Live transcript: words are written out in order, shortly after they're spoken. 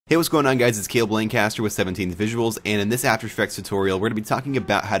Hey, what's going on, guys? It's Caleb Lancaster with 17th Visuals, and in this After Effects tutorial, we're going to be talking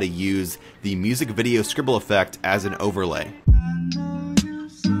about how to use the music video Scribble effect as an overlay.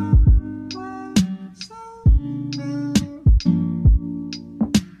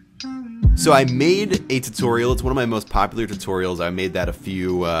 So I made a tutorial. It's one of my most popular tutorials. I made that I think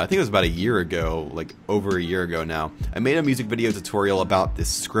it was about a year ago, like over a year ago now. I made a music video tutorial about this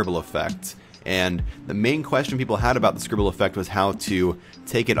Scribble effect. And the main question people had about the Scribble effect was how to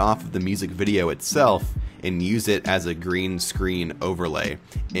take it off of the music video itself and use it as a green screen overlay.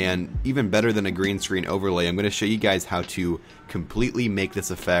 And even better than a green screen overlay, I'm going to show you guys how to completely make this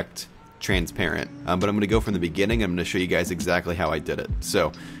effect transparent. But I'm going to go from the beginning. I'm going to show you guys exactly how I did it.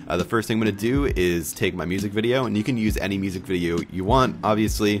 So the first thing I'm going to do is take my music video, and you can use any music video you want,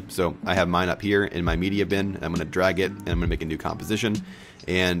 obviously. So I have mine up here in my media bin. I'm going to drag it, and I'm going to make a new composition.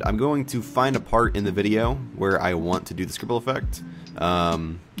 And I'm going to find a part in the video where I want to do the Scribble effect.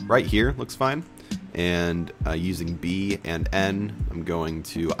 Right here looks fine. And using B and N, I'm going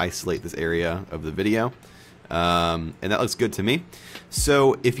to isolate this area of the video. And that looks good to me.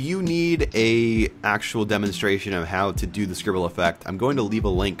 So if you need a actual demonstration of how to do the Scribble effect, I'm going to leave a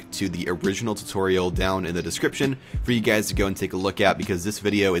link to the original tutorial down in the description for you guys to go and take a look at, because this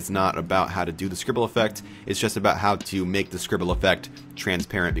video is not about how to do the Scribble effect. It's just about how to make the Scribble effect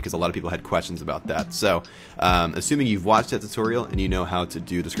transparent, because a lot of people had questions about that. So assuming you've watched that tutorial and you know how to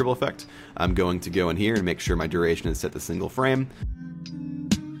do the Scribble effect, I'm going to go in here and make sure my duration is set to single frame.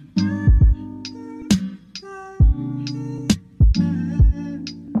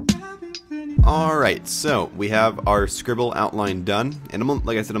 Alright, so we have our Scribble outline done, and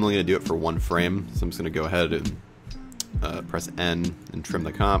like I said, I'm only going to do it for one frame, so I'm just going to go ahead and press N and trim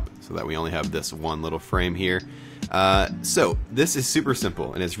the comp so that we only have this one little frame here. So this is super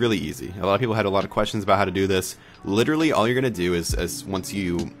simple, and it's really easy. A lot of people had a lot of questions about how to do this. Literally, all you're going to do is once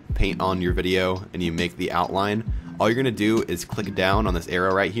you paint on your video and you make the outline, all you're going to do is click down on this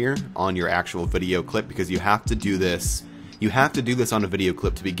arrow right here on your actual video clip, because you have to do this. You have to do this on a video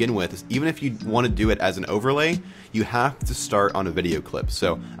clip to begin with. Even if you want to do it as an overlay, you have to start on a video clip.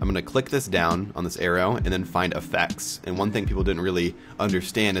 So I'm going to click this down on this arrow and then find effects. And one thing people didn't really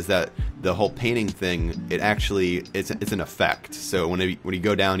understand is that the whole painting thing, it's an effect. So when you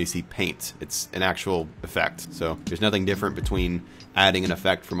go down, you see paint. It's an actual effect. So there's nothing different between adding an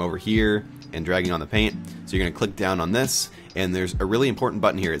effect from over here and dragging on the paint. So you're going to click down on this, and there's a really important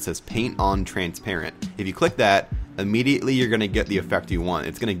button here. It says paint on transparent. If you click that, immediately you're going to get the effect you want.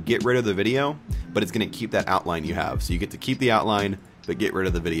 It's going to get rid of the video, but it's going to keep that outline you have. So you get to keep the outline, but get rid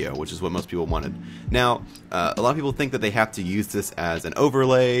of the video, which is what most people wanted. Now, a lot of people think that they have to use this as an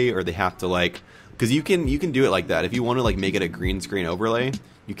overlay, or they have to because you can do it like that. If you want to make it a green screen overlay,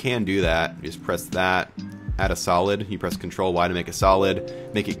 you can do that. You just press that, add a solid. You press Control Y to make a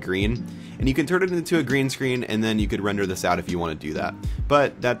solid, make it green. And you can turn it into a green screen, and then you could render this out if you want to do that.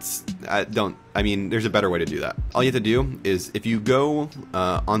 But there's a better way to do that. All you have to do is, if you go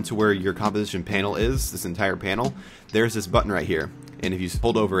onto where your composition panel is, this entire panel, there's this button right here. And if you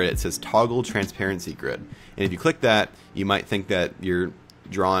hold over it, it says Toggle Transparency Grid. And if you click that, you might think that your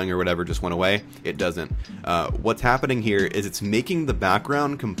drawing or whatever just went away. It doesn't. What's happening here is it's making the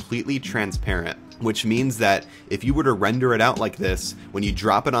background completely transparent, which means that if you were to render it out like this, when you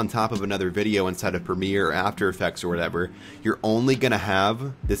drop it on top of another video inside of Premiere or After Effects or whatever, you're only going to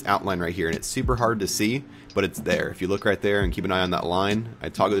have this outline right here, and it's super hard to see, but it's there. If you look right there and keep an eye on that line, I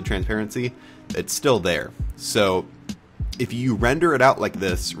toggle the transparency, it's still there. So if you render it out like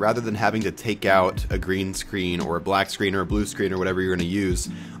this, rather than having to take out a green screen or a black screen or a blue screen or whatever you're going to use,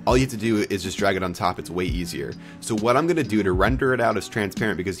 all you have to do is just drag it on top. It's way easier. So what I'm going to do to render it out as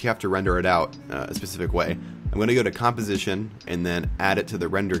transparent, because you have to render it out a specific way, I'm going to go to Composition and then add it to the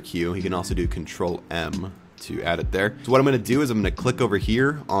render queue. You can also do Control M to add it there. So what I'm going to do is I'm going to click over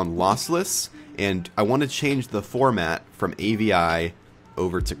here on Lossless, and I want to change the format from AVI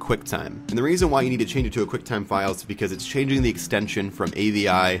over to QuickTime. And the reason why you need to change it to a QuickTime file is because it's changing the extension from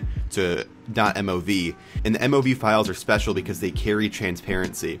AVI to .mov. And the MOV files are special because they carry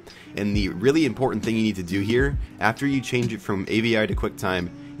transparency. And the really important thing you need to do here, after you change it from AVI to QuickTime,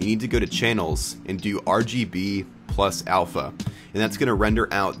 you need to go to Channels and do RGB plus alpha. And that's going to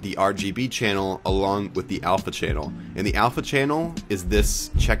render out the RGB channel along with the alpha channel. And the alpha channel is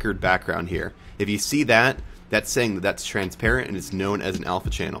this checkered background here. If you see that, that's saying that that's transparent, and it's known as an alpha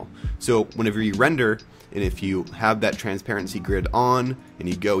channel. So whenever you render, and if you have that transparency grid on, and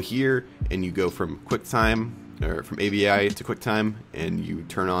you go here, and you go from QuickTime, or from AVI to QuickTime, and you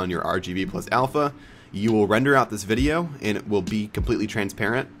turn on your RGB plus alpha, you will render out this video and it will be completely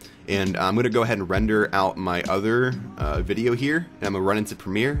transparent. And I'm going to go ahead and render out my other video here, and I'm going to run into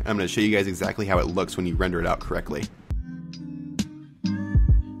Premiere. I'm going to show you guys exactly how it looks when you render it out correctly.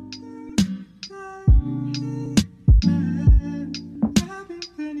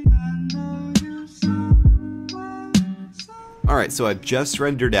 Alright, so I've just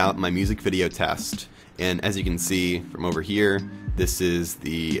rendered out my music video test, and as you can see from over here, this is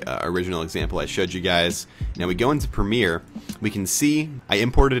the original example I showed you guys. Now we go into Premiere, we can see I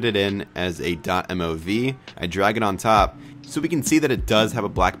imported it in as a .mov, I drag it on top, so we can see that it does have a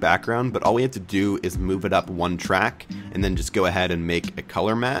black background, but all we have to do is move it up one track, and then just go ahead and make a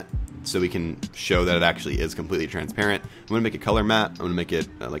color matte, so we can show that it actually is completely transparent. I'm going to make a color matte, I'm going to make it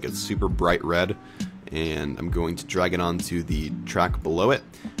like a super bright red, and I'm going to drag it onto the track below it.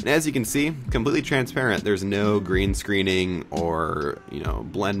 And as you can see, completely transparent. There's no green screening or,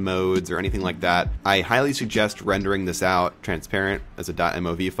 blend modes or anything like that. I highly suggest rendering this out transparent as a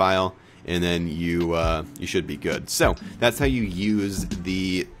 .mov file, and then you should be good. So that's how you use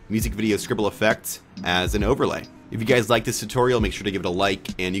the music video Scribble effect as an overlay. If you guys like this tutorial, make sure to give it a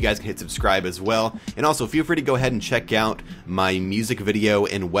like, and you guys can hit subscribe as well. And also, feel free to go ahead and check out my music video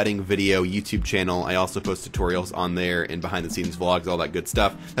and wedding video YouTube channel. I also post tutorials on there and behind the scenes vlogs, all that good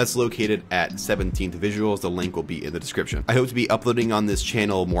stuff. That's located at 17th Visuals. The link will be in the description. I hope to be uploading on this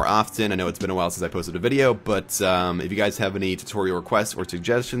channel more often. I know it's been a while since I posted a video, but if you guys have any tutorial requests or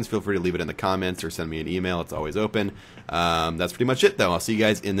suggestions, feel free to leave it in the comments or send me an email. It's always open. That's pretty much it, though. I'll see you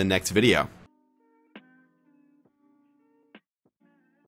guys in the next video.